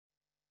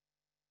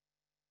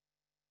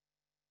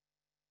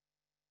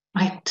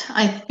Right,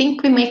 I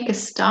think we make a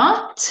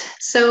start.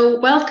 So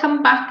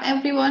welcome back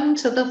everyone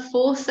to the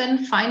fourth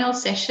and final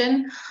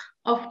session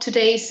of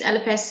today's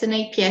LFS and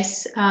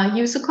APS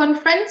user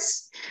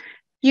conference.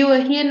 You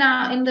are here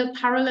now in the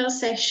parallel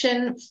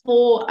session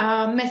for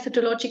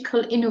methodological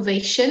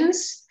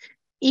innovations.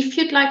 If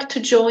you'd like to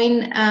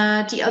join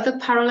the other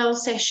parallel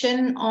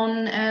session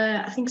on,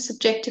 I think,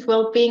 subjective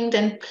well-being,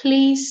 then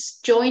please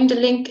join the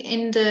link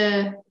in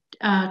the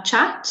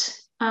chat.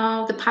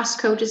 The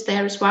passcode is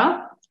there as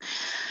well.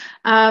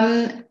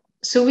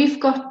 So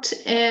we've got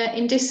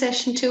in this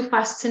session two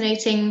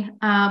fascinating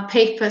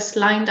papers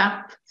lined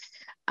up,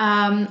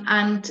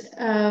 and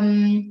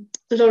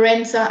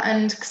Lorena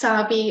and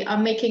Csaba are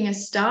making a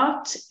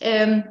start.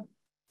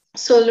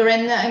 So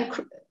Lorena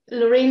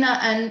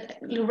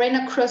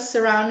Cruz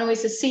Serrano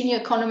is a senior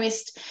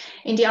economist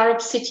in the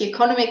Arup City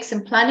Economics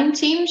and Planning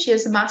team. She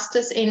has a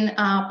master's in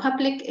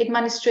public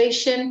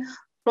administration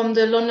from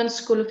the London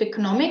School of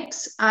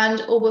Economics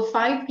and over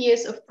 5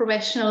 years of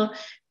professional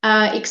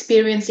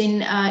experience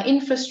in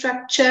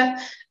infrastructure,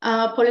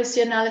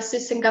 policy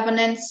analysis and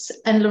governance.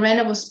 And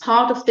Lorena was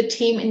part of the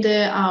team in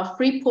the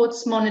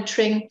freeports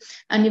monitoring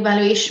and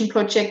evaluation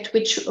project,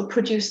 which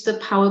produced the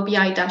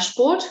PowerBI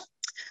dashboard.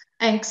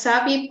 And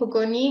Csaba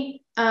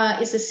Pogonyi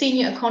is a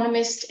senior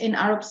economist in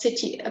Arup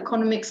City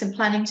Economics and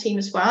Planning team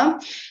as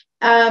well.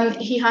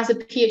 He has a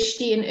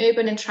PhD in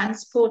urban and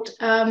transport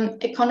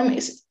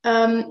economics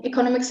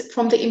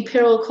from the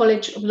Imperial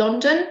College of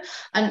London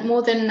and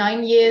more than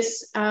 9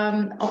 years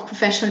of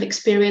professional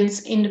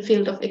experience in the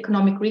field of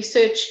economic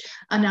research,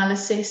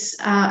 analysis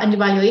and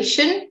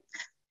evaluation.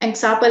 And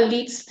Csaba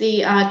leads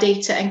the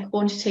data and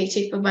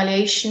quantitative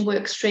evaluation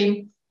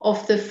workstream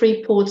of the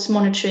Freeports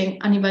Monitoring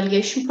and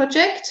Evaluation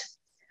Project,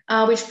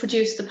 which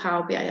produced the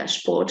Power BI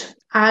dashboard.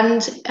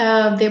 And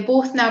they're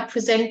both now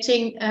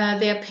presenting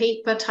their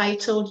paper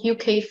titled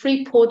UK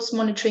Freeports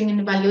Monitoring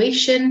and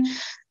Evaluation,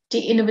 the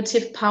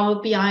Innovative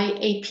Power BI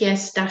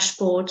APS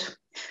Dashboard.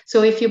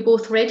 So if you're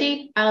both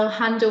ready, I'll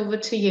hand over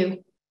to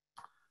you.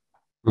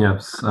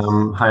 Yes,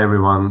 hi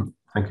everyone.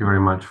 Thank you very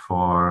much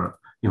for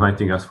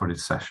inviting us for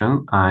this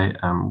session. I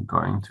am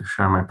going to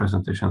share my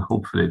presentation.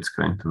 Hopefully it's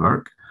going to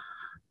work.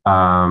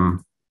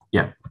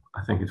 Yeah,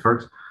 I think it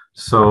works.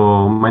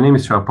 So my name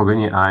is Csaba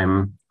Pogonyi.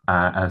 I'm,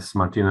 as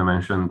Martina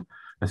mentioned,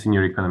 a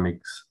senior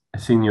economist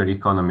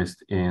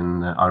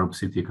in Arup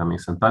City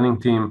Economics and Planning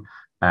team.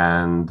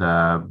 And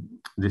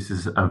this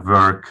is a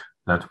work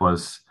that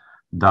was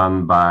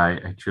done by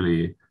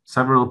actually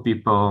several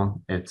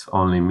people. It's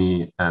only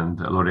me and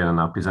Lorena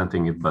now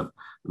presenting it, but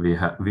we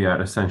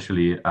are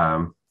essentially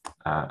a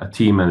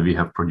team, and we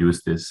have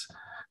produced this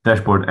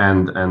dashboard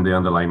and the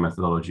underlying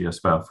methodology as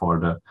well for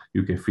the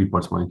UK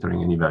Freeports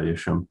Monitoring and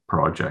Evaluation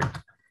project.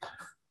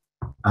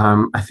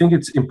 I think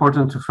it's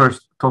important to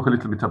first talk a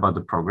little bit about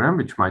the program,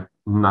 which might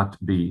not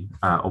be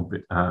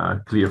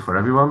clear for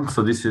everyone.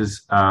 So this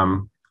is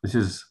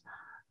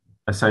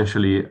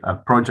essentially a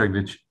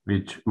project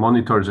which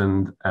monitors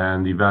and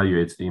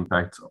evaluates the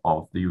impact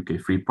of the UK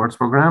Freeports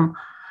program.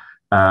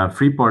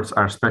 Freeports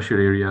are special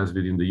areas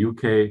within the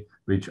UK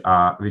which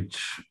are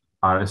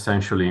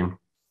essentially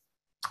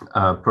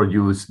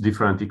produce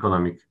different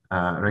economic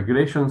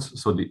regulations.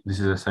 So this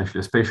is essentially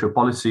a spatial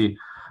policy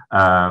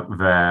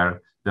where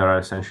there are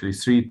essentially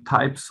three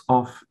types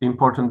of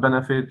important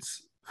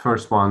benefits.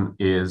 First one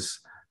is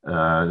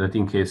that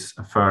in case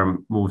a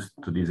firm moves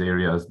to these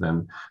areas,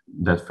 then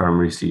that firm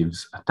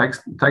receives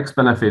tax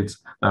benefits.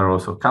 There are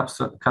also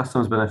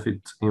customs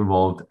benefits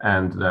involved,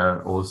 and there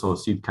are also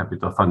seed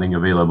capital funding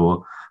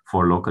available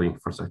for local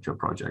infrastructure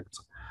projects.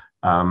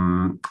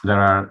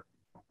 There are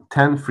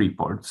 10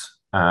 freeports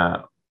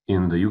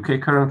in the UK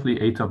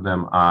currently. 8 of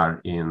them are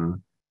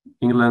in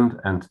England,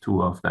 and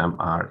 2 of them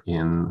are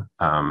in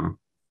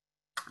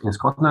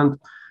Scotland.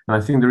 And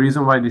I think the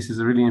reason why this is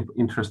a really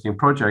interesting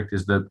project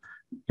is that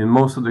in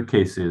most of the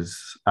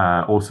cases,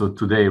 also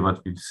today,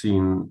 what we've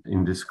seen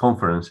in this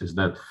conference is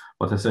that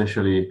what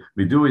essentially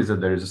we do is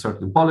that there is a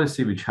certain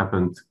policy which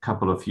happened a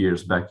couple of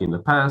years back in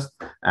the past,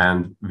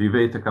 and we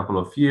wait a couple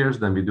of years,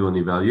 then we do an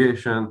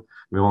evaluation.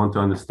 We want to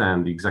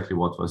understand exactly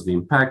what was the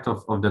impact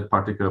of that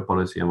particular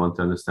policy, and want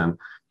to understand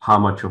how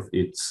much of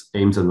its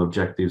aims and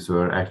objectives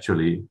were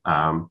actually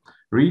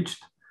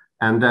reached.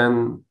 And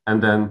then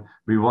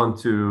we want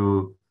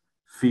to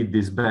feed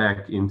this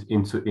back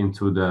into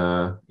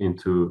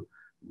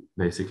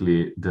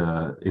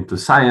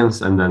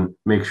science, and then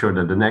make sure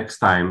that the next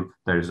time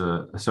there's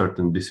a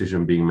certain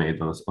decision being made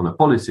on a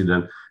policy,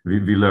 then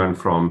we learn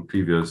from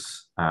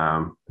previous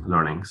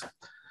learnings.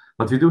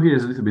 What we do here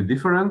is a little bit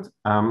different.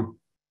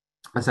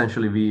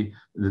 Essentially,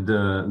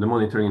 the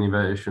monitoring and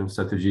evaluation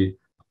strategy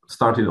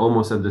started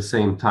almost at the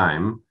same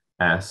time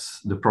as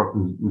the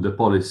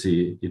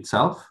policy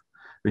itself,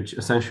 which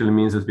essentially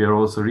means that we are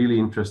also really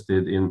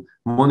interested in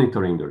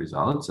monitoring the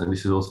results. And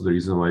this is also the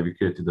reason why we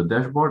created the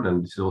dashboard.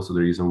 And this is also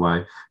the reason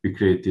why we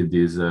created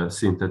these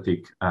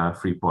synthetic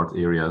freeport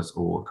areas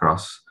all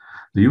across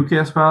the UK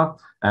as well.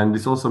 And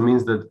this also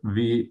means that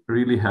we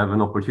really have an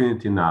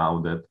opportunity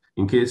now that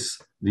in case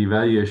the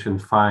evaluation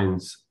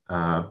finds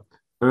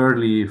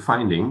early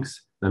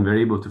findings, then we're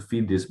able to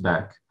feed this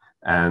back.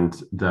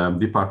 And the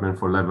Department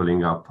for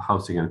Leveling Up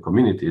Housing and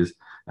Communities,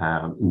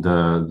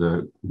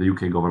 the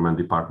UK government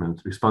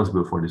department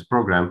responsible for this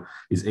program,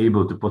 is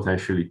able to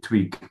potentially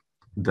tweak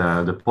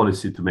the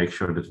policy to make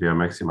sure that we are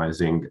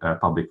maximizing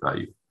public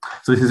value.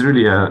 So this is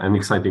really an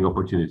exciting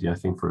opportunity, I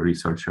think, for a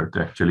researcher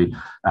to actually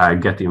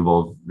get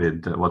involved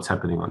with what's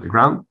happening on the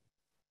ground.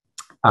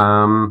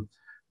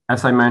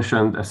 As I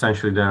mentioned,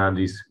 essentially there are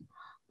these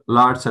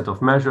large set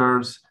of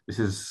measures. This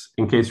is,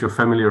 in case you're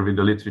familiar with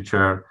the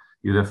literature,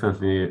 you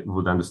definitely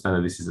would understand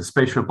that this is a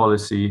spatial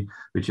policy,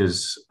 which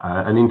is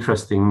an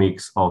interesting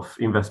mix of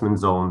investment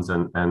zones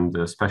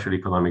and special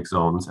economic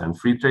zones and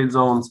free trade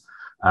zones.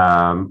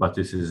 But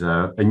this is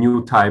a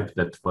new type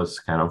that was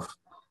kind of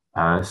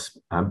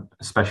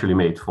specially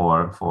made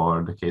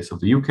for the case of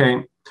the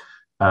UK.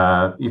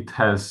 It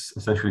has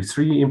essentially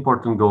three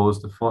important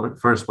goals. The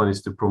first one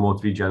is to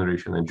promote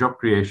regeneration and job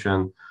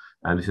creation.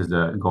 And this is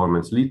the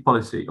government's lead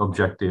policy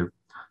objective.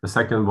 The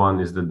second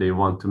one is that they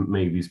want to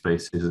make these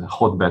places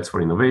hotbeds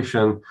for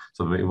innovation.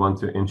 So they want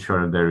to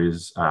ensure there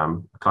is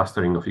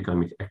clustering of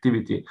economic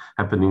activity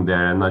happening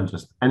there, and not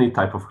just any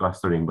type of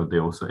clustering, but they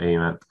also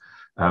aim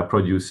at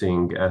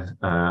producing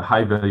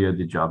high value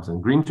added jobs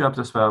and green jobs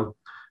as well.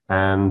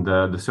 And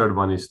the third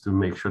one is to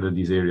make sure that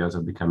these areas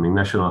are becoming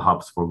national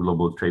hubs for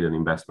global trade and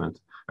investment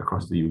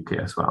across the UK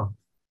as well.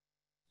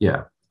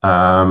 Yeah.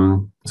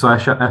 So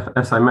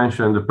as I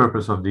mentioned, the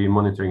purpose of the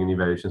monitoring and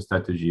evaluation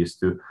strategy is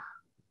to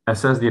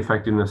assess the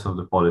effectiveness of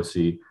the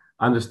policy,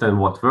 understand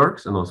what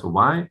works and also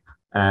why,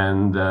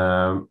 and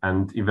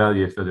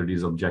evaluate whether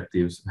these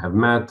objectives have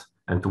met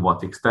and to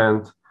what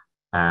extent,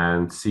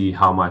 and see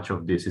how much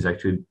of this is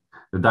actually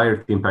the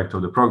direct impact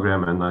of the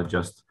program and not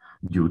just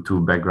due to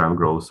background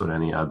growth or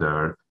any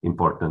other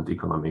important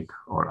economic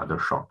or other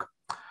shock.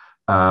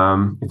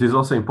 It is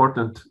also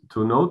important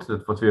to note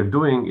that what we are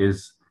doing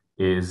is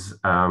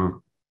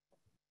not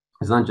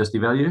just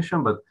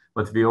evaluation, but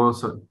we're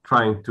also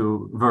trying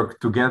to work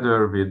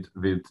together with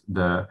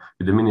the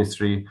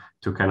ministry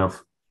to kind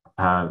of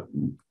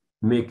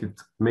make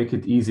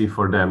it easy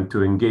for them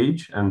to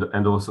engage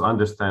and also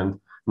understand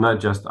not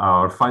just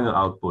our final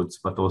outputs,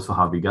 but also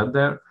how we got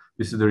there.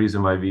 This is the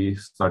reason why we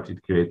actually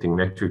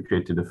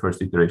created the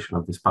first iteration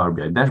of this Power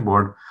BI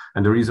dashboard.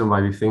 And the reason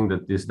why we think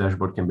that this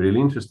dashboard can be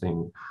really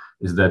interesting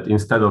is that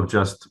instead of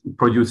just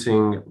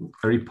producing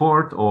a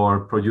report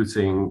or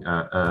producing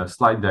a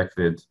slide deck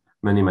with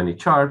many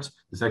charts,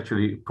 this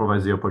actually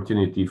provides the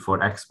opportunity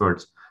for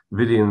experts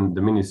within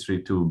the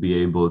ministry to be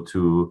able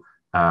to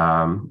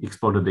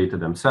explore the data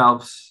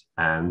themselves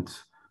and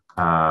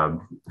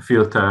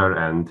filter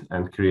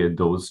and create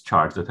those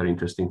charts that are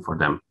interesting for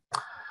them.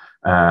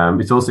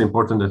 It's also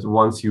important that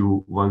once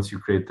you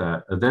create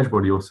a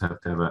dashboard, you also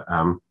have to have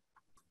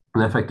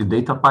an effective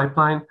data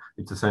pipeline.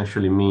 It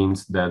essentially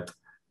means that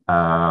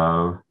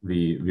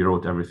we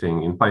wrote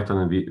everything in Python,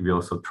 and we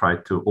also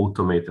tried to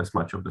automate as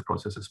much of the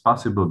process as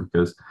possible,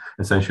 because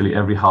essentially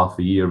every half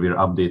a year we're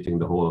updating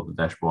the whole of the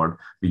dashboard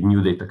with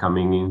new data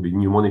coming in, with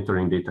new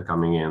monitoring data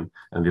coming in,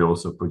 and we're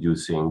also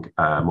producing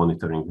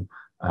monitoring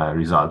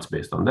results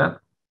based on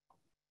that.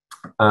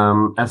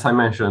 As I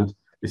mentioned,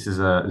 this is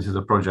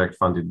a project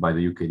funded by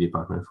the UK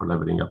Department for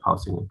Leveling Up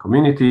Housing and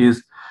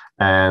Communities,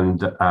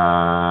 and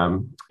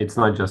it's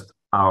not just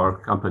our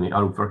company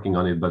Arup working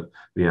on it, but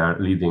we are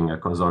leading a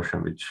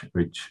consortium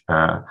which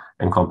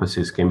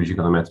encompasses Cambridge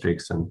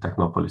Econometrics and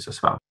Technopolis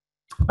as well.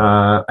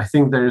 I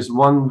think there is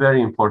one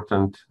very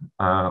important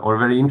or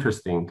very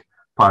interesting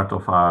part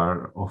of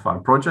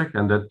our project,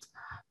 and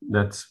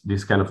that's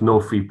this kind of no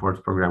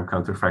freeports program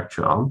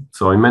counterfactual.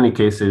 So in many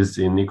cases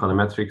in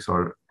econometrics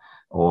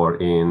or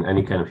in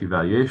any kind of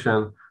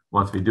evaluation,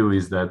 what we do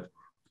is that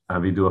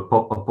we do a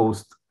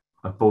post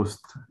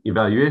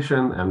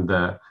evaluation,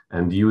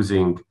 and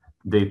using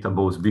data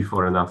both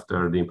before and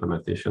after the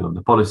implementation of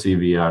the policy,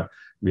 we are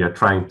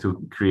trying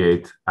to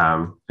create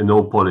a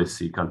no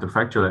policy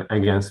counterfactual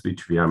against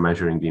which we are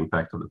measuring the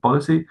impact of the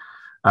policy.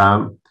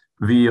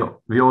 We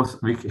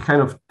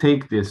kind of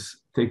take this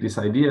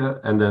idea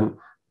and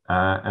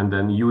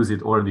then use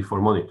it already for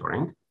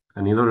monitoring.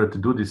 And in order to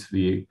do this,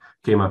 we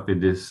came up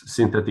with this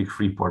synthetic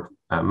freeport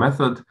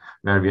method,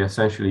 where we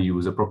essentially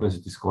use a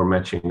propensity score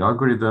matching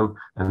algorithm,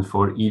 and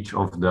for each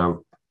of the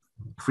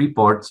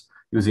freeports,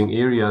 using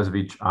areas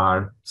which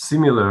are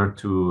similar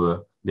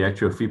to the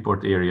actual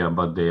freeport area,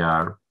 but they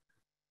are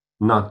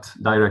not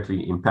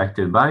directly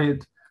impacted by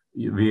it,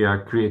 we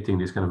are creating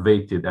these kind of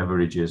weighted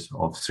averages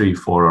of 3,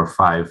 4, or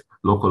 5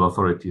 local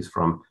authorities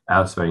from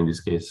elsewhere, in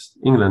this case,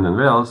 England and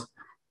Wales,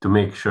 to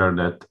make sure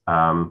that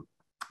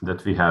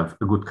that we have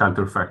a good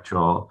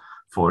counterfactual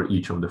for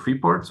each of the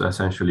freeports. So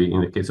essentially,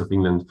 in the case of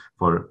England,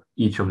 for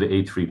each of the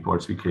 8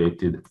 freeports, we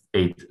created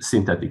 8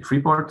 synthetic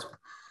freeports.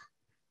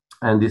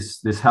 And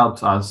this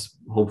helps us,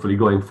 hopefully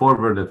going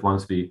forward, that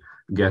once we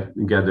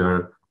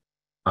gather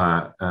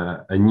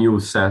a new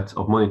set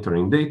of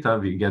monitoring data,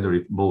 we gather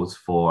it both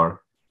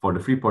for the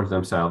freeports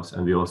themselves,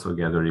 and we also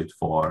gather it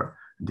for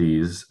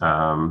these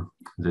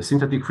the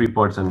synthetic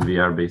freeports, and we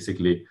are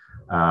basically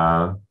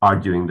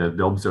arguing that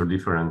the observed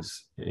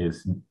difference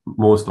is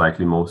most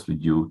likely mostly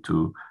due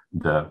to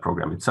the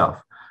program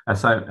itself.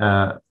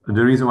 The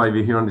reason why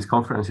we're here on this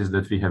conference is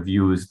that we have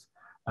used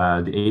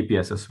the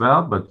APS as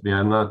well, but we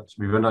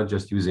were not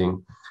just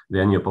using the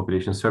annual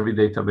population survey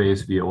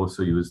database. We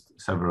also used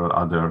several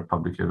other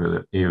publicly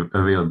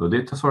available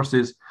data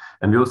sources,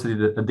 and we also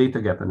did a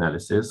data gap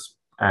analysis,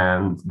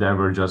 and there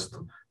were just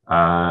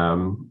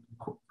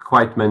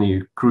quite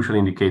many crucial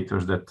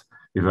indicators that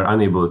we were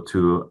unable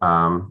to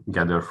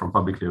gather from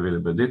publicly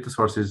available data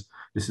sources.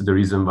 This is the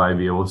reason why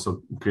we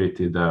also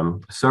created a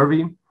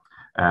survey,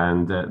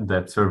 and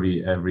that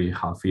survey every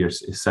half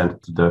years is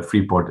sent to the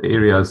freeport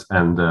areas,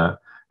 and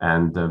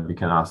we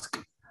can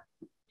ask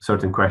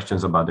certain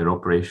questions about their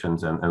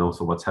operations and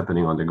also what's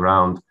happening on the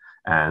ground,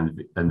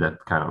 and that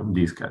kind of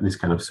this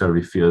kind of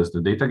survey fills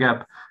the data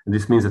gap. And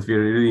this means that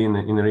we're really in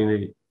a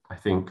really, I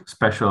think,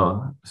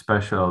 special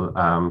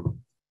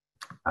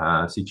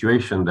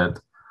situation that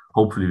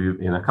hopefully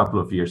in a couple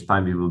of years'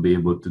 time we will be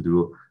able to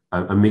do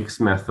a mixed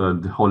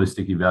method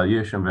holistic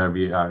evaluation where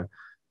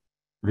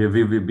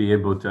we will be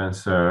able to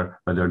answer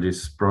whether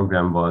this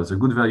program was a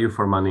good value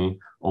for money.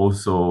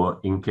 Also,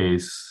 in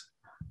case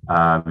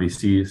we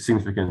see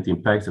significant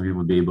impacts, we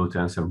will be able to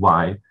answer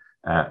why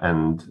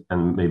and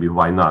maybe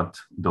why not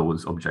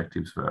those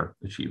objectives were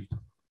achieved.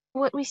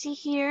 What we see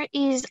here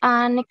is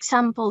an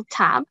example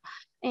tab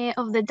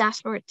of the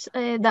dashboard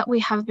that we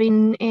have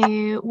been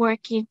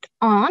working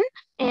on.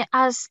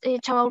 As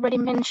Csaba already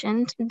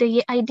mentioned,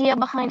 the idea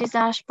behind this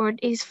dashboard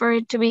is for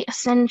it to be a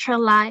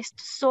centralized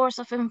source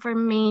of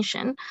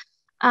information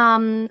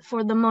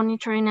for the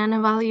monitoring and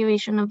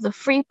evaluation of the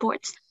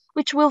freeports,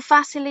 which will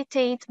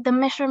facilitate the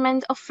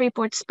measurement of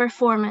freeports'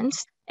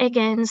 performance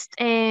against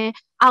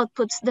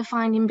outputs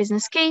defined in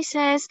business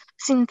cases,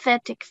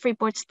 synthetic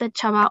freeports that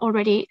Csaba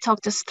already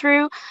talked us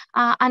through,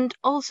 and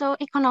also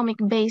economic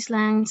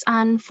baselines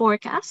and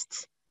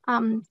forecasts.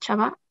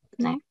 Csaba,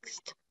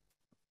 next.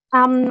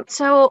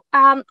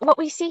 What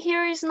we see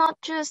here is not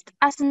just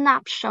a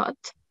snapshot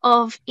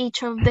of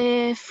each of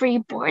the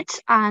freeports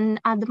and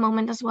at the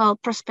moment as well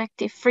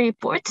prospective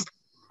freeports,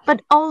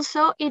 but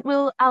also it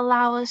will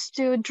allow us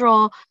to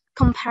draw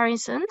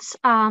comparisons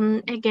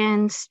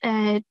against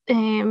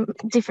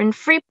different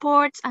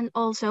freeports and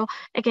also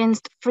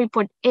against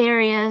freeport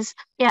areas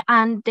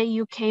and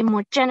the UK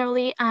more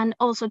generally, and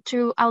also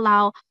to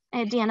allow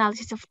the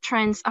analysis of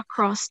trends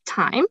across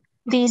time.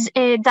 This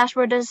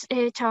dashboard, as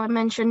Csaba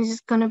mentioned, is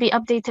going to be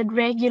updated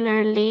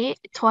regularly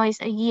twice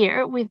a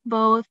year with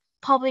both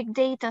public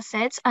data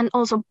sets and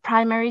also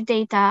primary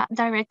data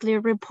directly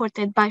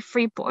reported by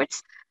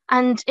freeports.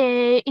 And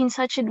in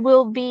such, it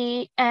will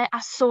be a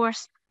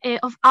source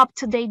of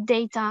up-to-date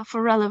data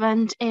for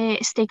relevant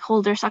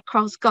stakeholders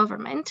across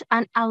government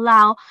and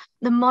allow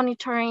the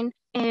monitoring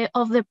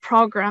of the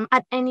program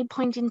at any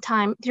point in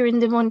time during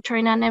the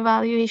monitoring and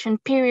evaluation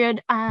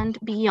period and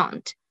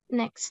beyond.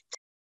 Next.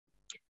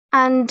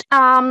 And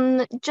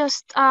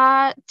just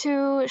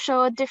to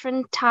show a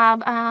different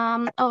tab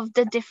of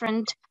the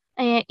different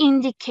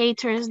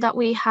indicators that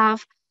we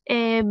have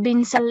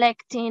been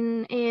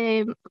selecting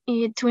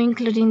to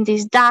include in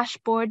this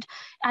dashboard.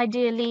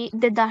 Ideally,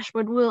 the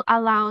dashboard will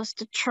allow us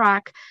to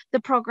track the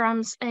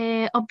program's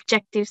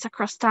objectives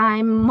across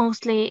time,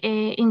 mostly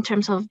in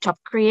terms of job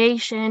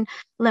creation,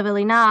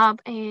 leveling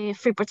up,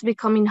 freeports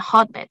becoming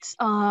hotbeds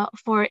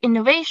for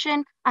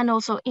innovation, and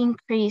also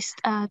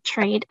increased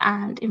trade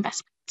and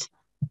investment.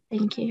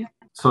 Thank you.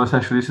 So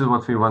essentially, this is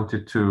what we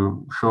wanted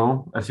to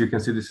show. As you can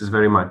see, this is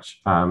very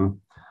much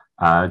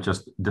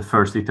just the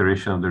first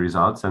iteration of the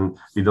results, and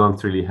we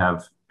don't really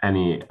have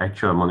any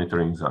actual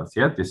monitoring results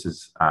yet. This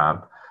is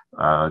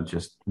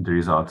just the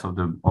results of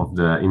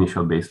the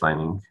initial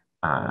baselining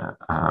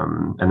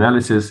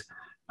analysis.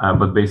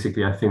 But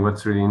basically, I think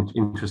what's really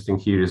interesting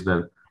here is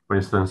that, for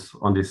instance,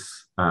 on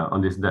this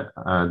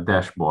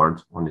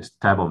dashboard, on this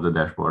tab of the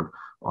dashboard,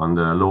 on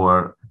the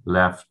lower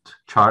left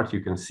chart,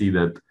 you can see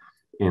that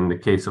in the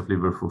case of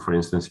Liverpool, for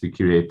instance, we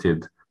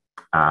created.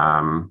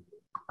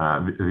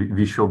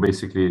 We show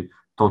basically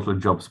total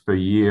jobs per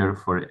year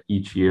for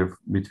each year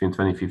between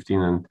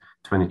 2015 and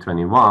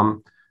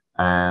 2021,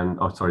 and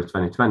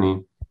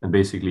 2020. And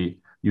basically,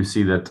 you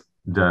see that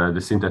the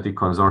synthetic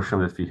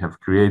consortium that we have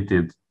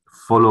created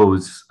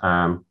follows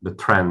the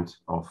trend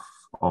of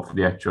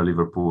the actual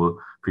Liverpool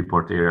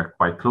freeport area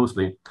quite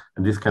closely.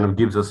 And this kind of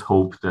gives us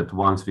hope that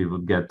once we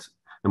would get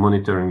the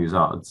monitoring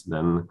results,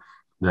 then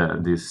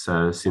this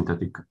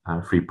synthetic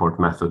freeport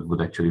method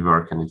would actually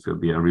work, and it will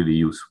be a really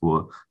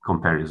useful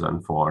comparison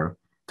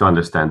to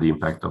understand the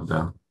impact of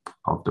the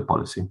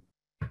policy.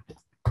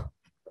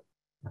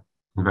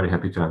 I'm very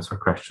happy to answer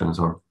questions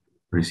or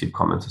receive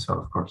comments as well,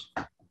 of course.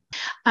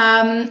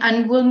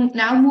 And we'll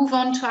now move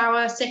on to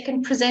our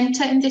second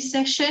presenter in this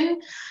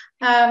session.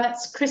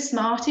 That's Chris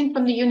Martin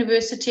from the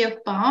University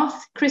of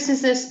Bath. Chris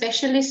is a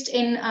specialist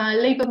in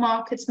labour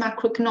markets,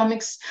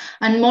 macroeconomics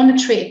and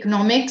monetary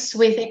economics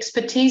with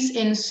expertise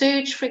in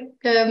surge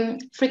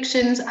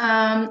frictions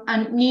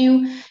and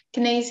new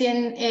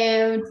Keynesian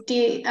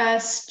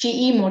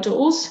DSGE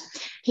models.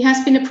 He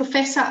has been a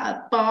professor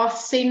at Bath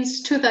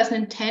since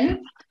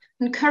 2010.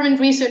 And current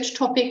research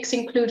topics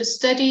include a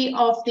study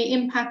of the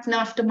impact and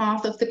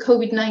aftermath of the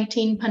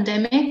COVID-19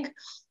 pandemic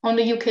on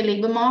the UK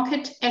labour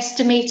market,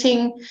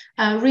 estimating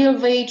real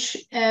wage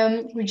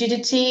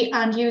rigidity,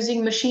 and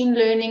using machine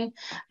learning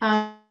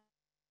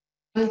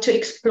to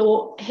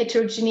explore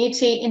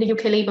heterogeneity in the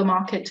UK labour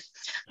market.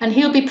 And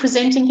he'll be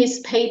presenting his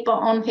paper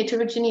on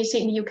heterogeneity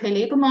in the UK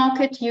labour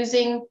market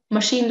using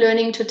machine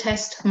learning to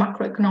test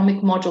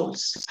macroeconomic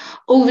models.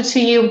 Over to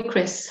you,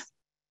 Chris.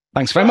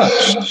 Thanks very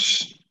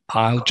much.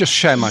 I'll just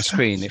share my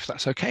screen if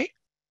that's okay.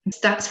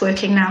 That's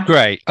working now.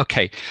 Great.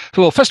 Okay.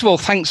 Well, first of all,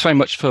 thanks very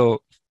much for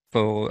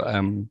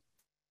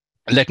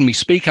letting me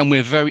speak. And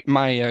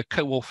my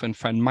co-author and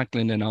friend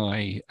Magdalyn and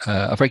I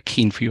are very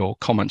keen for your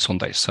comments on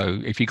this. So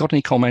if you've got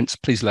any comments,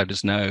 please let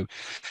us know.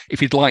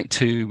 If you'd like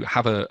to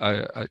have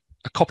a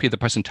copy of the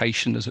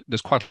presentation,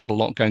 there's quite a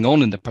lot going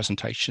on in the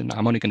presentation.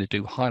 I'm only going to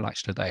do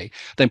highlights today.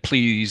 Then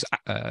please,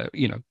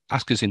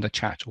 ask us in the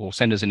chat or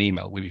send us an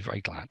email. We'll be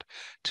very glad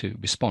to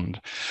respond.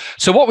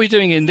 So what we're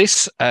doing in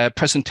this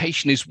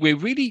presentation is we're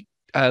really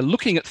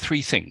looking at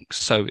three things.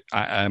 So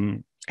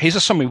here's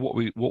a summary of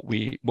what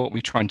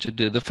we're trying to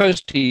do. The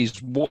first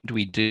is what do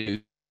we do?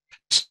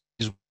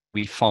 Is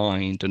we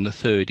find, and the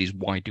third is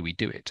why do we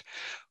do it?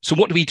 So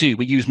what do?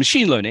 We use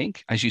machine learning,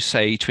 as you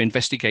say, to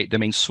investigate the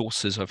main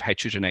sources of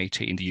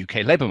heterogeneity in the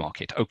UK labour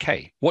market.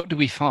 Okay, what do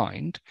we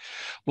find?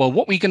 Well,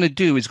 what we're going to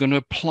do is going to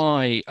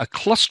apply a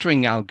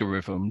clustering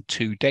algorithm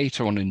to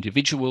data on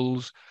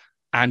individuals.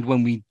 And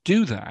when we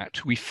do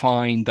that, we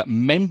find that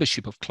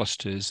membership of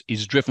clusters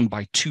is driven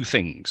by two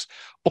things,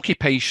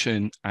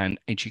 occupation and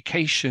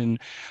education,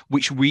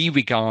 which we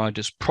regard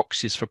as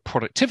proxies for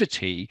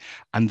productivity.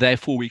 And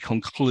therefore, we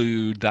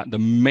conclude that the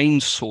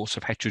main source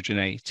of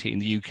heterogeneity in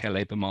the UK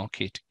labour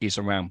market is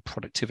around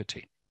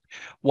productivity.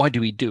 Why do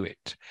we do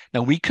it?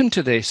 Now, we come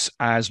to this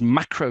as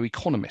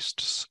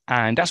macroeconomists.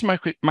 And as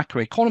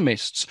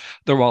macroeconomists,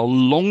 there are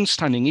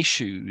long-standing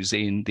issues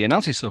in the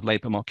analysis of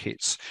labour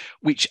markets,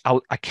 which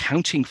are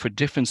accounting for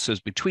differences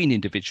between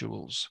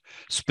individuals,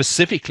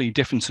 specifically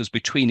differences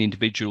between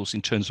individuals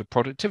in terms of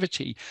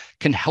productivity,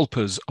 can help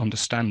us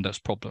understand those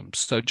problems.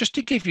 So just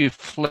to give you a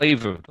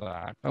flavour of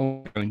that, I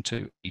won't go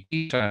into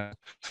detail.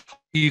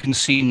 You can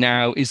see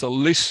now is a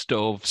list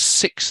of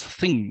 6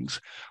 things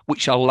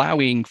which are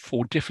allowing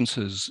for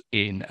differences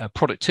in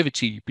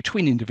productivity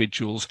between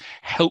individuals,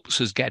 helps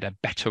us get a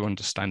better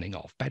understanding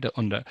of, better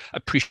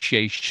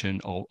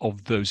appreciation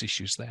of those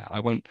issues there.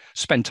 I won't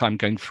spend time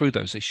going through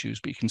those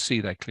issues, but you can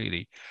see they're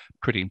clearly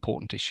pretty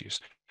important issues.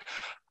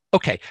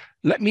 Okay,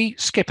 let me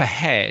skip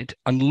ahead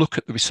and look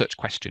at the research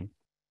question.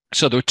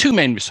 So there are 2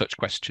 main research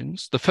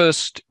questions. The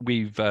first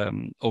we've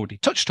already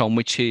touched on,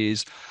 which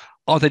is,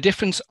 are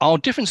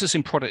differences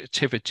in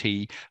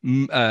productivity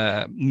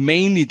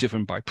mainly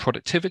driven by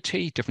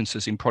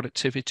differences in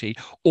productivity,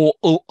 or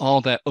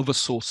are there other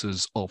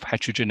sources of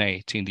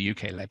heterogeneity in the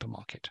UK labour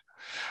market?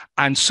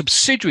 And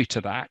subsidiary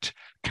to that,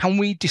 can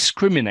we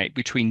discriminate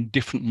between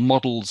different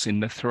models in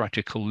the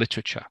theoretical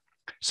literature?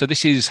 So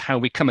this is how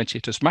we come at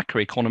it as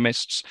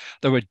macroeconomists.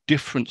 There are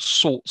different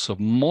sorts of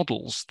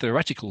models,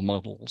 theoretical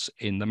models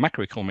in the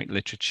macroeconomic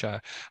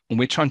literature, and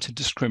we're trying to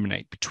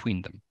discriminate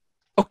between them.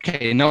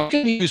 Okay, now I'm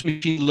going to use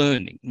machine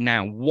learning.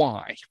 Now,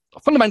 why?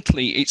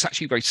 Fundamentally, it's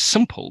actually very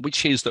simple,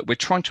 which is that we're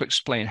trying to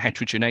explain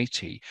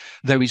heterogeneity.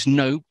 There is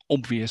no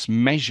obvious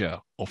measure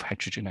of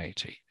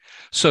heterogeneity.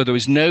 So there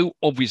is no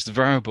obvious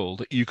variable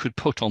that you could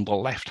put on the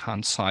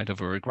left-hand side of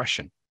a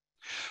regression.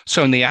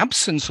 So in the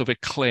absence of a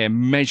clear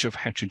measure of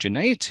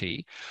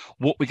heterogeneity,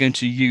 what we're going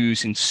to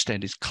use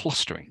instead is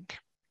clustering.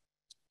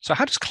 So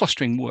how does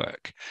clustering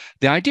work?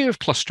 The idea of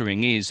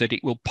clustering is that it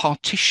will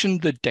partition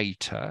the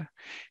data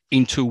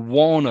into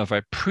one of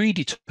a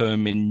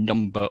predetermined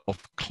number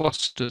of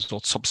clusters or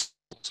subsets.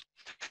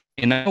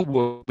 In our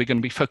work, we're going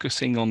to be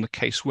focusing on the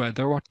case where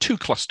there are 2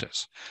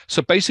 clusters.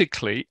 So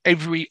basically,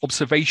 every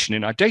observation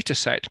in our data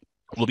set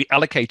will be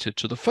allocated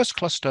to the first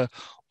cluster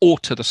or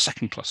to the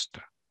second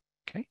cluster.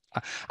 Okay,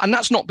 and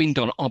that's not been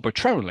done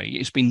arbitrarily.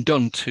 It's been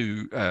done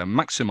to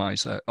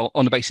maximize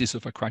on the basis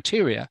of a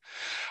criteria.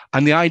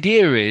 And the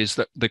idea is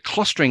that the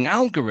clustering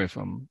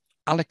algorithm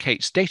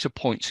allocates data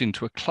points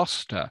into a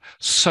cluster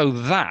so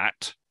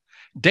that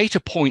data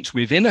points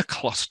within a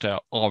cluster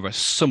are as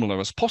similar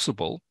as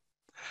possible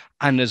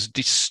and as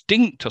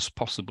distinct as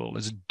possible,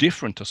 as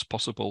different as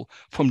possible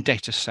from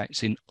data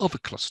sets in other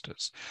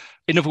clusters.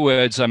 In other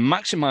words,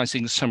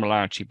 maximizing the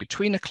similarity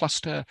between a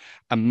cluster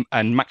and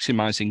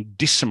maximizing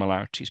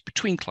dissimilarities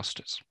between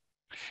clusters.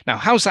 Now,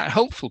 how's that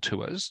helpful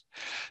to us?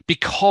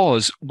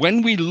 Because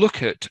when we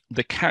look at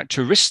the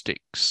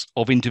characteristics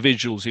of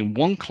individuals in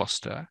one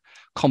cluster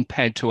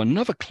compared to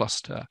another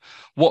cluster,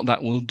 what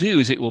that will do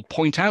is it will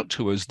point out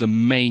to us the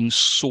main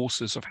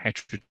sources of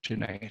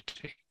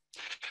heterogeneity.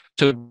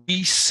 So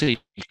we see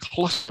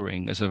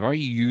clustering as a very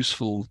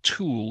useful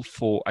tool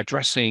for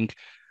addressing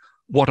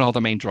what are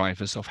the main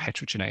drivers of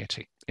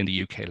heterogeneity in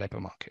the UK labour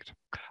market.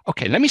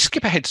 Okay, let me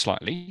skip ahead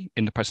slightly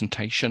in the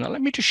presentation and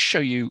let me just show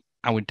you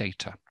our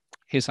data.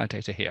 Here's our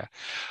data here.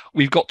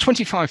 We've got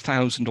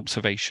 25,000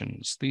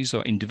 observations. These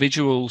are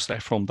individuals, they're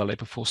from the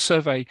Labour Force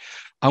Survey,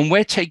 and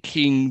we're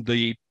taking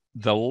the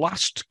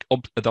last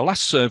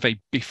survey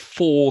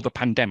before the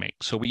pandemic.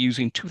 So we're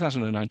using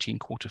 2019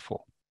 Q4.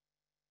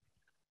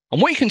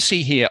 And what you can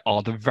see here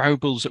are the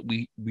variables that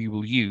we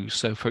will use.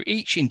 So for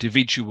each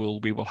individual,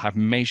 we will have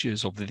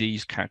measures of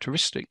these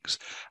characteristics.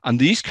 And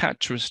these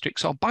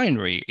characteristics are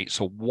binary. It's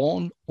a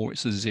 1 or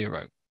it's a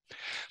 0.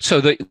 So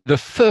the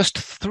first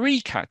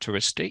 3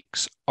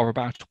 characteristics are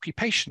about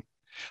occupation.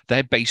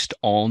 They're based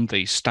on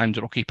the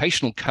standard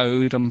occupational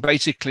code. And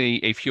basically,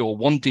 if your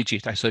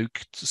 1-digit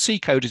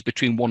SOC code is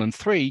between 1 and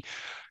 3,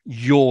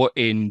 you're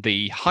in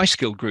the high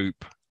skill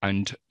group.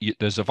 And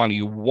there's a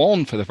value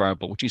 1 for the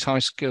variable, which is high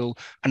skill,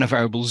 and a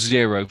variable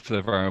 0 for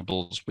the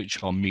variables,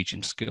 which are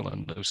medium skill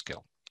and low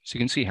skill. So you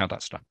can see how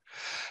that's done.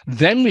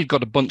 Then we've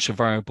got a bunch of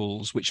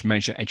variables which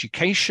measure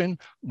education,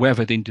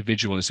 whether the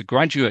individual is a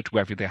graduate,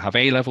 whether they have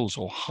A-levels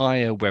or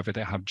higher, whether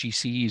they have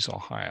GCEs or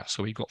higher.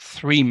 So we've got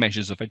 3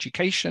 measures of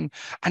education.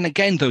 And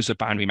again, those are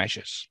binary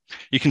measures.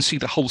 You can see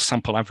the whole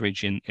sample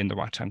average in the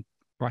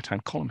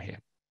right-hand column here.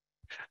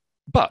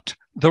 But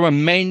there are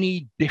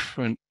many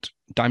different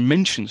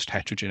dimensions to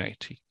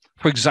heterogeneity.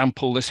 For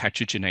example, there's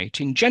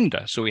heterogeneity in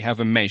gender. So we have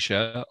a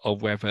measure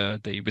of whether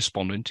the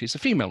respondent is a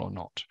female or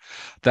not.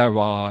 There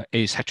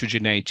is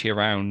heterogeneity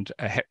around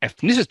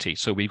ethnicity.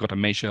 So we've got a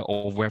measure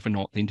of whether or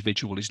not the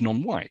individual is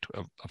non-white,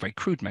 a very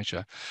crude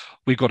measure.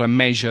 We've got a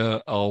measure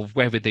of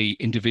whether the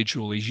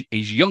individual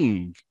is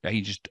young,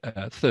 aged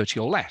 30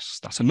 or less.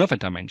 That's another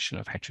dimension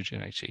of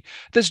heterogeneity.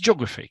 There's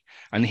geography.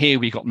 And here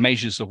we've got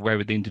measures of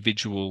whether the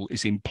individual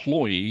is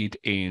employed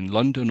in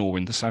London or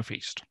in the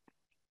Southeast.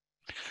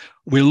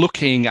 We're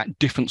looking at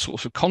different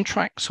sorts of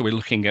contracts. So we're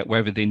looking at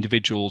whether the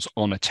individual's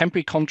on a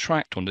temporary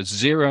contract, on a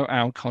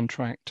 0-hour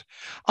contract.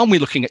 And we're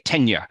looking at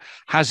tenure.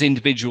 Has the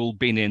individual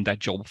been in their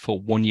job for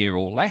 1 year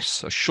or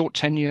less, a short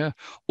tenure,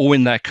 or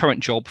in their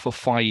current job for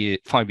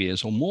 5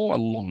 years or more, a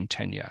long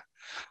tenure?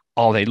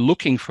 Are they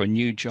looking for a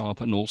new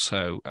job, and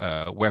also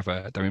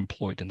whether they're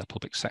employed in the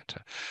public sector?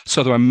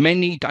 So there are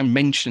many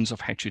dimensions of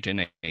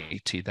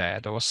heterogeneity there.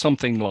 There are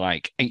something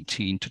like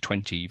 18 to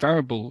 20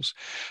 variables.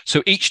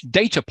 So each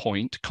data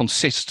point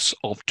consists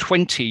of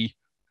 20.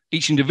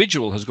 Each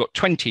individual has got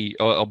 20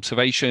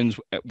 observations,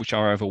 which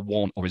are either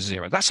 1 or a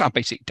 0. That's our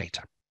basic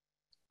data.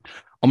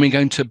 And we're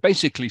going to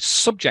basically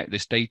subject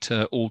this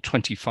data, all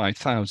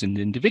 25,000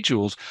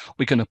 individuals,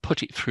 we're going to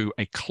put it through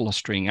a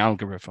clustering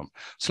algorithm.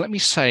 So let me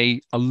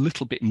say a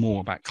little bit more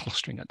about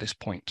clustering at this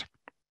point.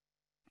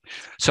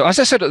 So as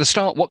I said at the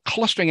start, what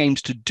clustering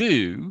aims to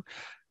do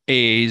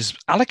is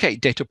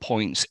allocate data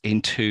points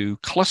into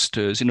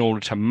clusters in order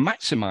to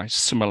maximize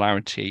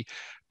similarity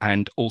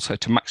and also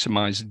to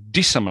maximize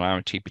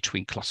dissimilarity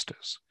between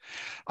clusters.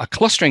 A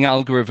clustering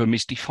algorithm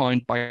is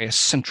defined by a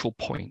central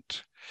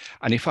point.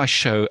 And if I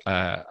show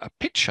a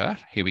picture,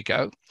 here we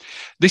go.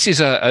 This is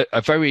an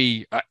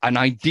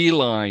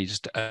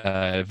idealized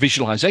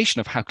visualization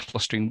of how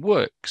clustering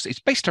works. It's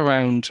based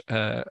around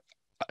the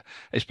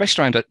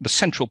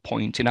central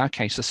point. In our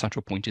case, the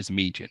central point is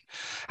median.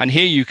 And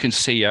here you can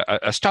see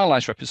a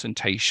stylized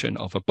representation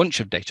of a bunch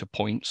of data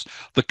points.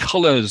 The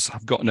colors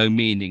have got no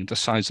meaning. The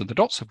size of the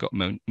dots have got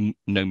no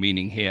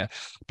meaning here.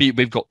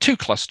 We've got 2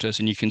 clusters,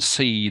 and you can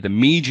see the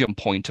median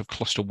point of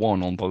cluster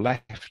 1 on the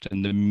left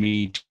and the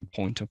median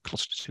point of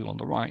cluster 2 on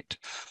the right.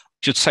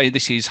 Should say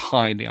this is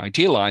highly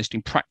idealized.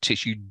 In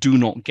practice, you do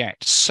not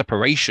get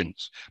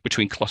separations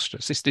between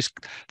clusters.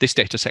 This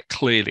data set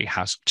clearly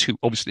has 2,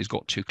 obviously it's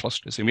got 2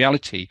 clusters. In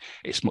reality,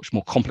 it's much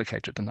more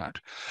complicated than that.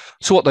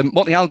 So what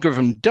the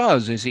algorithm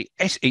does is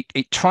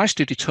it tries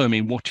to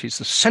determine what is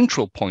the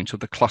central point of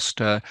the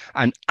cluster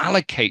and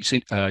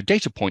allocates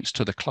data points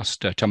to the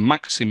cluster to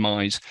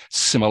maximize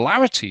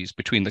similarities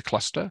between the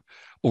cluster,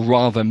 or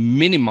rather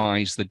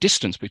minimize the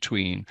distance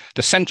between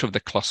the center of the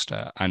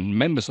cluster and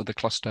members of the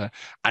cluster,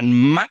 and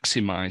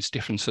maximize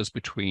differences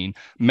between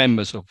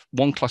members of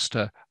one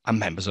cluster and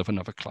members of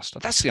another cluster.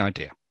 That's the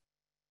idea.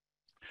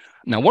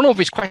 Now, one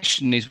obvious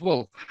question is,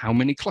 well, how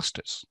many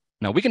clusters?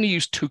 Now, we're going to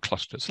use 2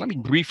 clusters. Let me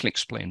briefly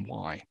explain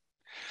why.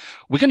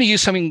 We're going to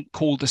use something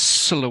called the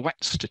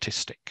silhouette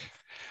statistic.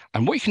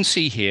 And what you can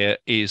see here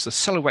is the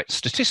silhouette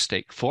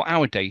statistic for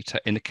our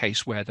data in the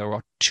case where there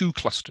are 2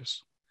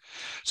 clusters.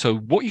 So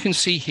what you can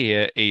see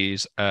here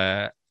is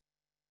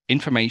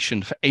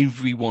information for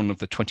every one of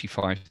the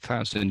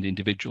 25,000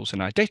 individuals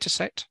in our data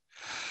set.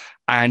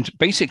 And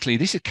basically,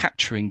 this is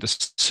capturing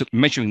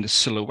measuring the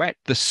silhouette.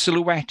 The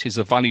silhouette is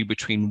a value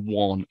between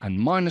 1 and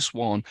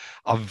 -1.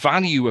 A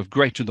value of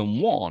greater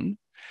than 1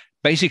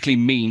 basically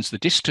means the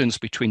distance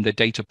between the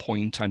data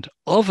point and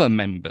other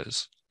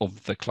members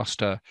of the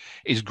cluster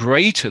is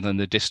greater than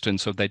the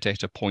distance of their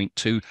data point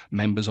to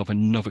members of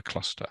another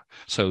cluster.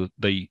 So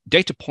the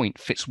data point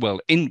fits well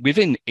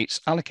within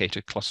its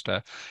allocated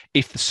cluster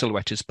if the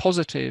silhouette is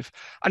positive.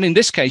 And in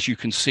this case, you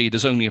can see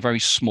there's only a very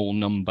small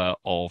number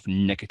of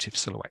negative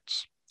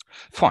silhouettes.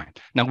 Fine.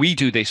 Now we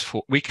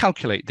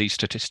calculate these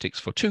statistics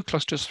for 2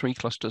 clusters, 3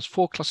 clusters,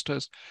 4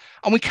 clusters,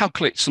 and we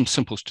calculate some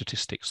simple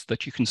statistics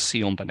that you can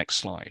see on the next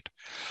slide.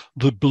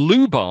 The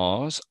blue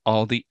bars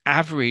are the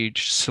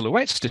average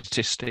silhouette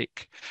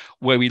statistic,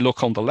 where we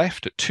look on the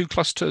left at 2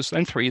 clusters,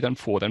 then 3, then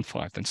 4, then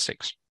 5, then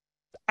 6.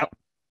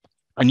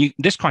 And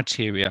this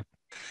criteria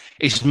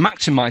is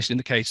maximized in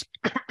the case,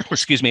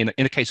 excuse me, in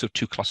the case of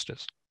 2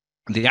 clusters.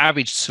 The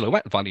average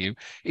silhouette value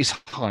is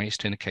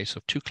highest in the case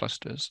of 2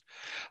 clusters.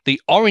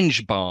 The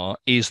orange bar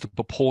is the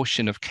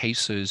proportion of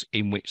cases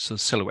in which the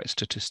silhouette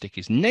statistic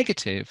is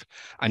negative.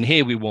 And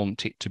here we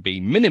want it to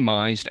be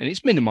minimized, and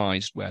it's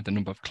minimized where the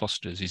number of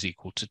clusters is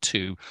equal to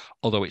 2,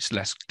 although it's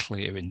less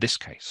clear in this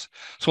case.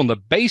 So on the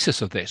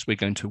basis of this, we're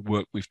going to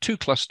work with 2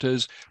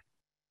 clusters.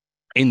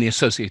 In the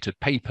associated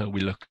paper,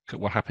 we look at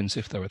what happens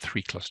if there are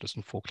 3 clusters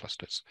and 4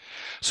 clusters.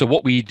 So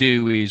what we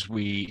do is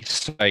we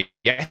say,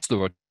 yes, there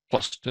are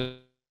clusters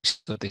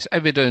of this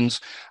evidence,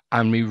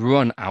 and we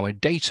run our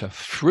data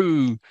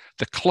through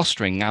the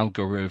clustering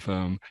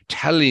algorithm,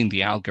 telling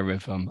the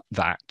algorithm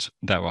that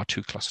there are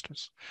 2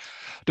 clusters.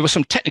 There were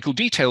some technical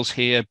details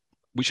here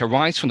which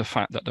arise from the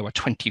fact that there were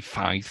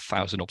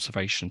 25,000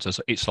 observations, as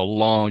it's a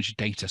large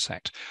data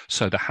set.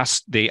 So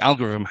the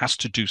algorithm has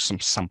to do some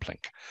sampling.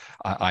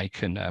 I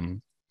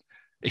can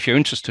if you're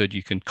interested,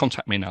 you can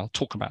contact me and I'll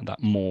talk about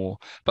that more,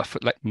 but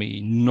let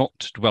me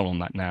not dwell on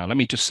that now. Let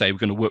me just say we're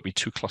going to work with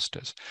 2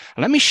 clusters.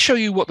 And let me show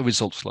you what the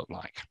results look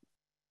like.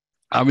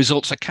 Our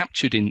results are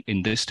captured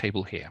in this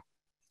table here.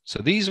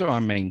 So these are our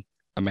main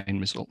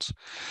results.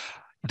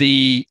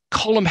 The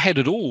column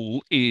headed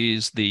all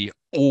is the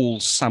all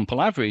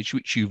sample average,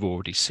 which you've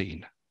already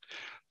seen.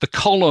 The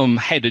column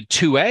headed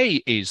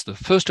 2A is the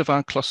first of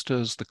our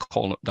clusters. The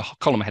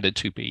column headed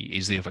 2B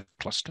is the other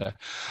cluster.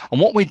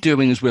 And what we're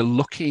doing is we're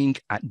looking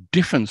at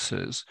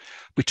differences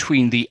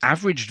between the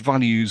averaged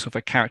values of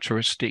a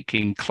characteristic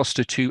in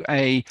cluster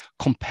 2A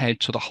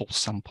compared to the whole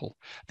sample,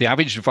 the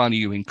average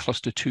value in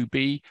cluster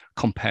 2B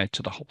compared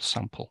to the whole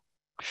sample.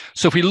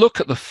 So if we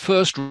look at the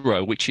first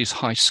row, which is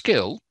high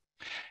skill,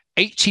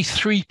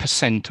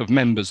 83% of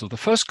members of the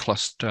first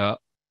cluster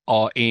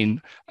are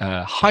in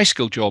high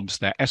skill jobs.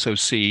 Their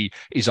SOC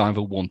is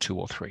either 1, 2,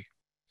 or 3.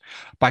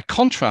 By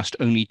contrast,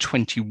 only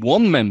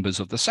 21 members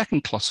of the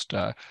second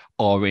cluster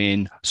are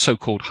in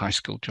so-called high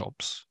skill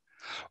jobs.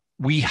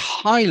 We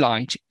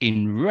highlight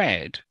in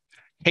red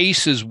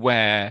cases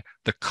where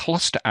the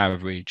cluster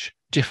average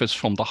differs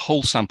from the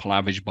whole sample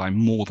average by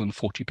more than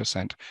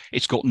 40%.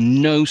 It's got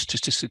no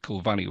statistical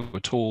value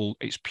at all.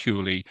 It's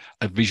purely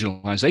a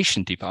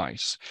visualization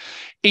device.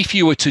 If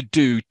you were to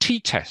do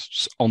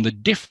t-tests on the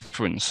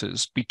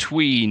differences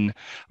between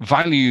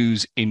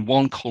values in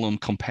one column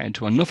compared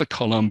to another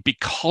column,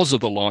 because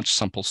of the large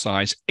sample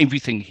size,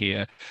 everything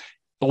here,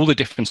 all the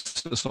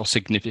differences are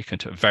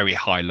significant at very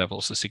high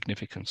levels of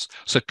significance.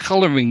 So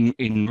coloring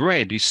in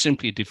red is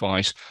simply a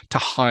device to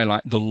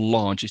highlight the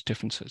largest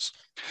differences.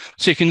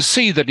 So you can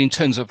see that in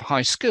terms of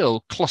high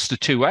skill, cluster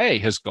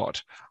 2A has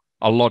got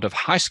a lot of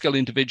high skill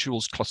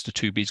individuals, cluster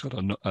 2B's got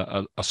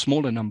a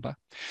smaller number.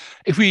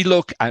 If we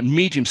look at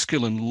medium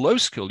skill and low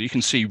skill, you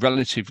can see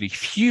relatively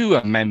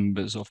fewer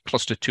members of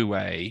cluster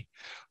 2A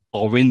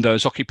are in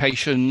those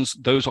occupations.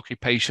 Those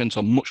occupations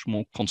are much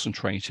more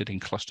concentrated in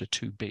cluster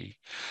 2B.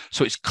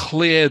 So it's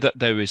clear that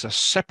there is a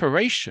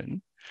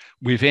separation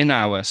within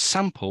our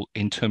sample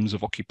in terms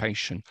of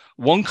occupation.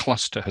 One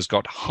cluster has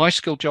got high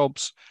skill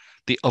jobs,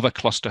 the other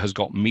cluster has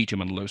got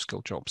medium and low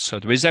skill jobs. So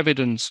there is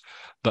evidence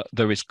that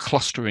there is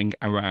clustering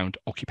around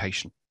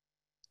occupation.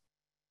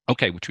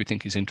 Okay, which we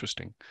think is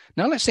interesting.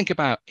 Now let's think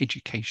about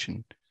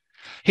education.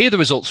 Here, the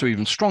results are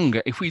even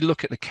stronger. If we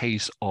look at the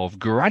case of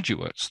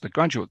graduates, the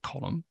graduate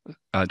column,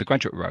 the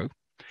graduate row,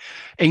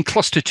 in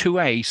cluster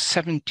 2A,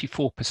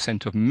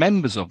 74% of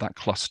members of that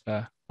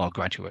cluster are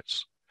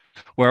graduates.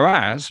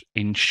 Whereas,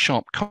 in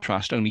sharp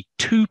contrast, only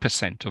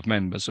 2% of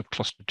members of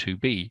cluster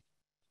 2B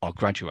are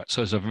graduates.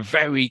 So there's a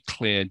very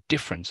clear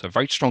difference, a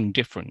very strong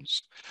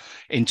difference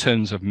in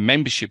terms of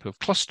membership of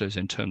clusters,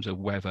 in terms of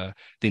whether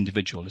the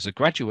individual is a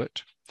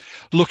graduate.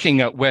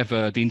 Looking at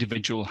whether the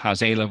individual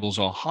has A-levels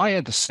or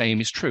higher, the same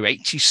is true.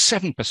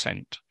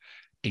 87%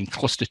 in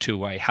cluster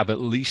 2A have at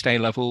least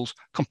A-levels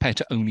compared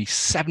to only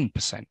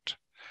 7%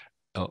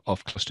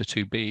 of cluster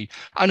 2B.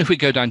 And if we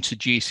go down to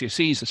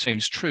GCSEs, the same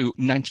is true.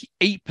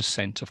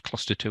 98% of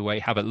cluster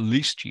 2A have at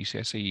least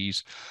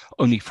GCSEs.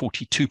 Only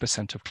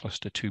 42% of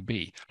cluster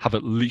 2B have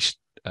at least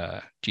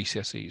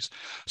GCSEs.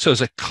 So there's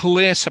a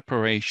clear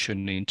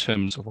separation in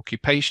terms of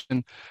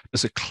occupation.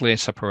 There's a clear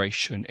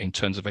separation in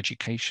terms of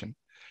education.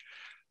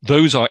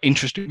 Those are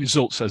interesting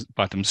results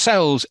by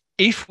themselves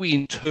if we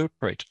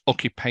interpret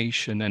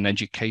occupation and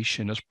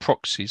education as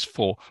proxies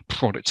for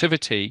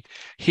productivity.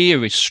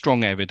 Here is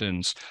strong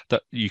evidence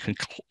that you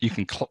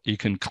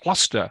can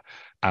cluster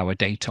our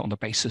data on the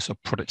basis of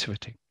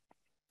productivity.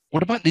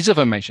 What about these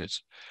other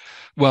measures?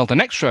 Well, the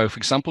next row, for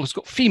example, has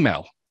got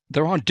female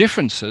there are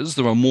differences.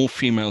 There are more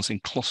females in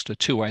cluster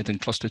 2A than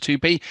cluster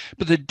 2B,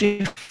 but the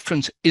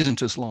difference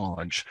isn't as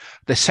large.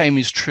 The same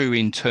is true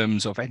in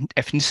terms of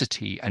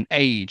ethnicity and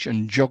age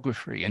and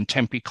geography and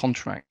temporary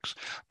contracts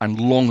and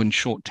long and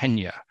short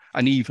tenure,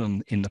 and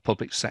even in the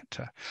public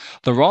sector.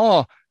 There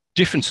are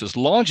differences,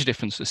 large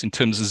differences in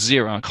terms of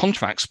 0-hour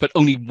contracts, but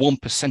only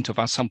 1% of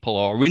our sample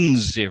are in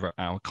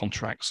 0-hour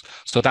contracts.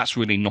 So that's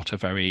really not a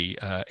very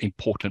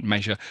important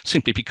measure,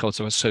 simply because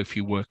there are so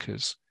few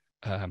workers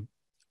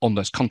on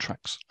those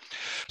contracts.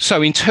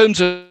 So in terms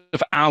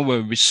of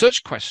our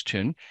research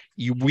question,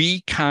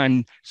 we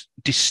can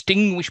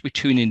distinguish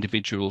between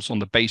individuals on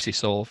the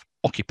basis of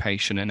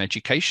occupation and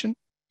education,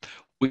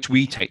 which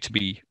we take to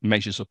be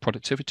measures of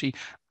productivity,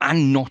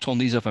 and not on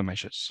these other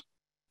measures.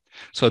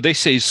 So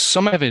this is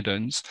some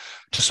evidence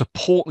to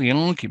support the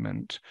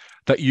argument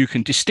that you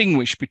can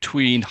distinguish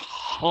between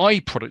high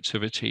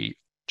productivity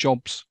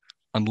jobs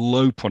and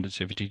low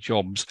productivity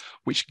jobs,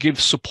 which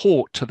gives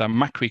support to the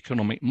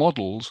macroeconomic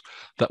models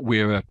that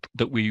we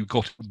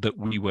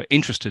were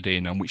interested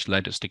in, and which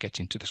led us to get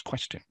into this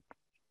question.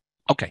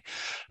 Okay,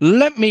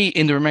 let me,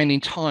 in the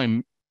remaining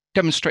time,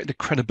 demonstrate the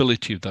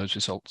credibility of those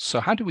results. So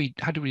how do we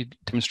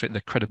demonstrate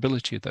the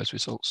credibility of those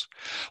results?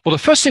 Well, the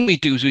first thing we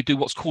do is we do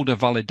what's called a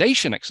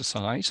validation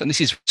exercise, and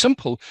this is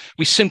simple.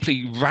 We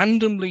simply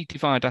randomly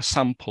divide our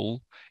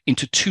sample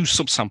into 2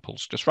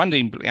 subsamples, just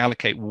randomly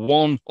allocate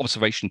one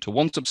observation to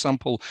one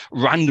subsample,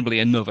 randomly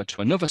another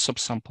to another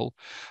subsample,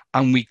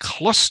 and we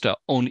cluster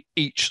on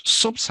each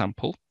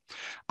subsample,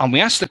 and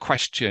we ask the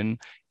question,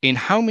 in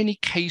how many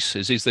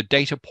cases is the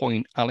data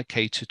point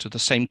allocated to the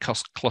same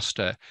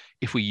cluster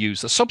if we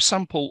use the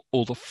subsample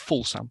or the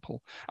full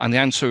sample? And the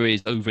answer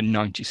is over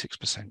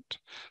 96%.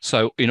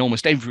 So in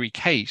almost every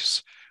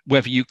case,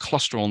 whether you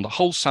cluster on the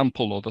whole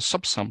sample or the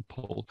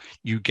subsample,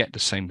 you get the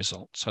same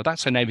result. So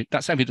that's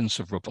evidence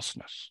of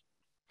robustness.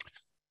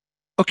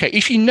 Okay,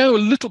 if you know a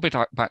little bit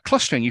about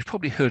clustering, you've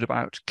probably heard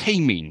about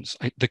k-means,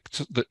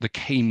 the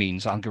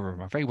k-means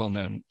algorithm, a very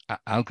well-known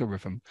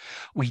algorithm.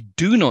 We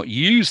do not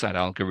use that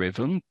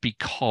algorithm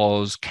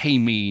because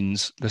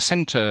k-means, the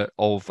center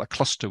of a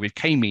cluster with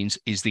k-means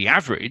is the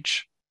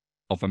average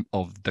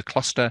of the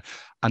cluster,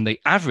 and the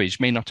average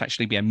may not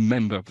actually be a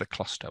member of the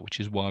cluster, which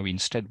is why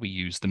instead we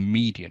use the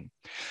median.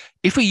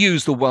 If we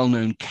use the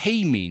well-known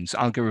k-means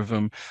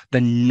algorithm,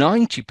 then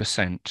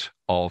 90%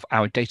 of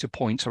our data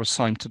points are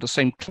assigned to the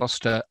same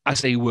cluster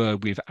as they were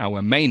with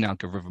our main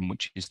algorithm,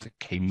 which is the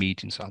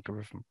k-medians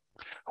algorithm.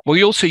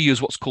 We also use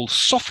what's called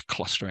soft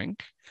clustering,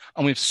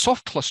 and with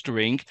soft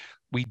clustering,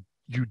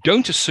 you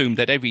don't assume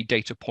that every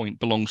data point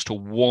belongs to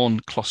one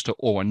cluster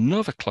or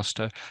another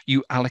cluster.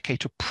 You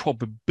allocate a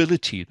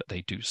probability that they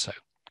do so.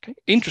 Okay,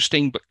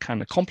 interesting, but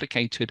kind of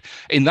complicated.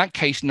 In that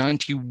case,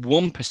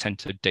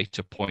 91% of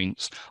data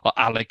points are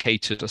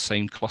allocated to the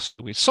same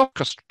cluster with soft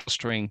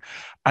clustering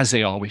as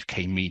they are with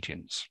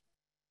k-medians.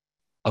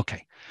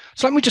 Okay,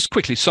 so let me just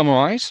quickly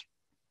summarize.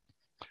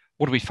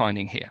 What are we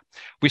finding here?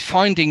 We're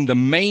finding the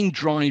main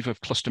driver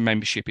of cluster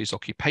membership is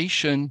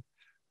occupation.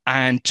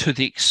 And to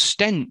the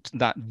extent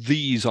that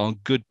these are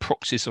good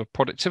proxies of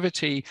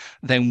productivity,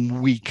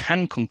 then we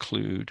can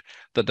conclude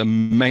that the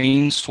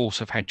main source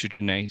of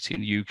heterogeneity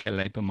in the UK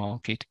labour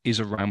market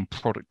is around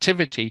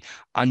productivity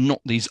and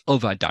not these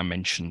other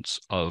dimensions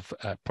of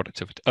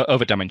productivity,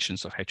 other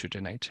dimensions of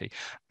heterogeneity.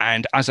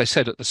 And as I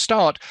said at the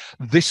start,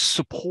 this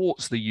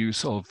supports the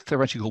use of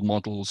theoretical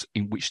models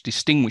in which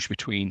distinguish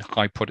between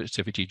high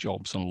productivity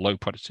jobs and low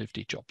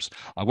productivity jobs.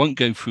 I won't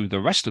go through the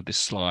rest of this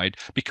slide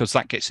because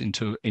that gets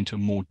into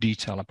more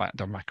detail about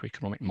the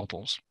macroeconomic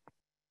models.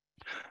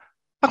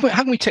 How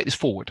can we take this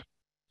forward?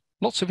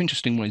 Lots of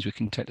interesting ways we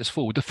can take this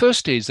forward. The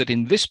first is that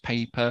in this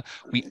paper,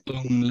 we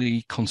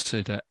only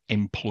consider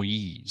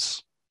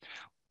employees.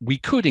 We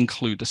could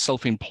include the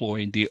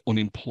self-employed, the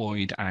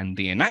unemployed, and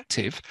the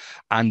inactive,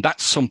 and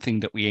that's something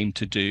that we aim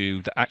to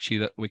do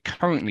that we're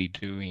currently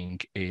doing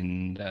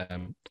in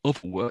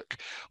other work.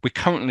 We're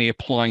currently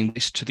applying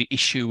this to the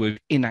issue of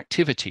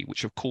inactivity,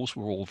 which of course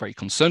we're all very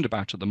concerned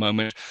about at the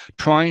moment,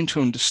 trying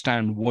to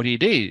understand what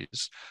it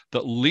is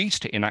that leads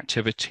to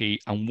inactivity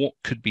and what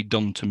could be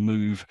done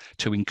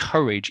to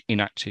encourage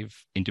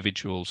inactive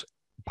individuals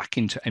back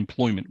into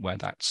employment where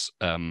that's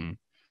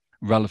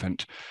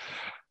relevant.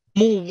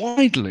 More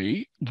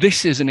widely,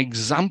 this is an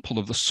example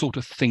of the sort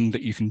of thing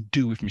that you can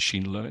do with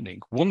machine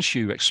learning. Once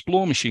you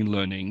explore machine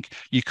learning,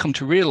 you come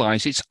to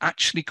realize it's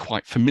actually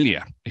quite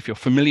familiar. If you're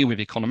familiar with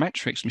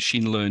econometrics,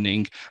 machine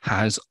learning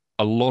has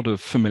a lot of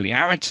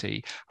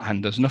familiarity,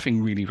 and there's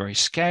nothing really very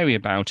scary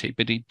about it,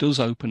 but it does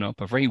open up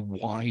a very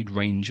wide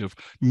range of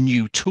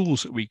new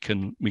tools that we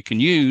can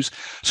use.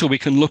 So we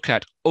can look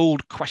at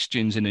old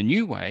questions in a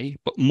new way,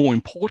 but more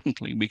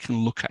importantly, we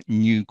can look at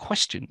new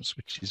questions,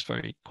 which is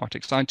quite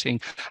exciting.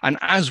 And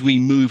as we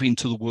move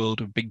into the world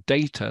of big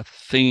data,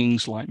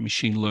 things like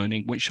machine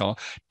learning, which are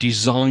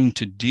designed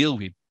to deal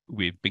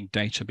with big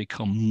data,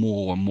 become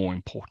more and more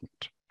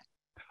important.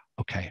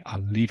 Okay,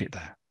 I'll leave it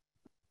there.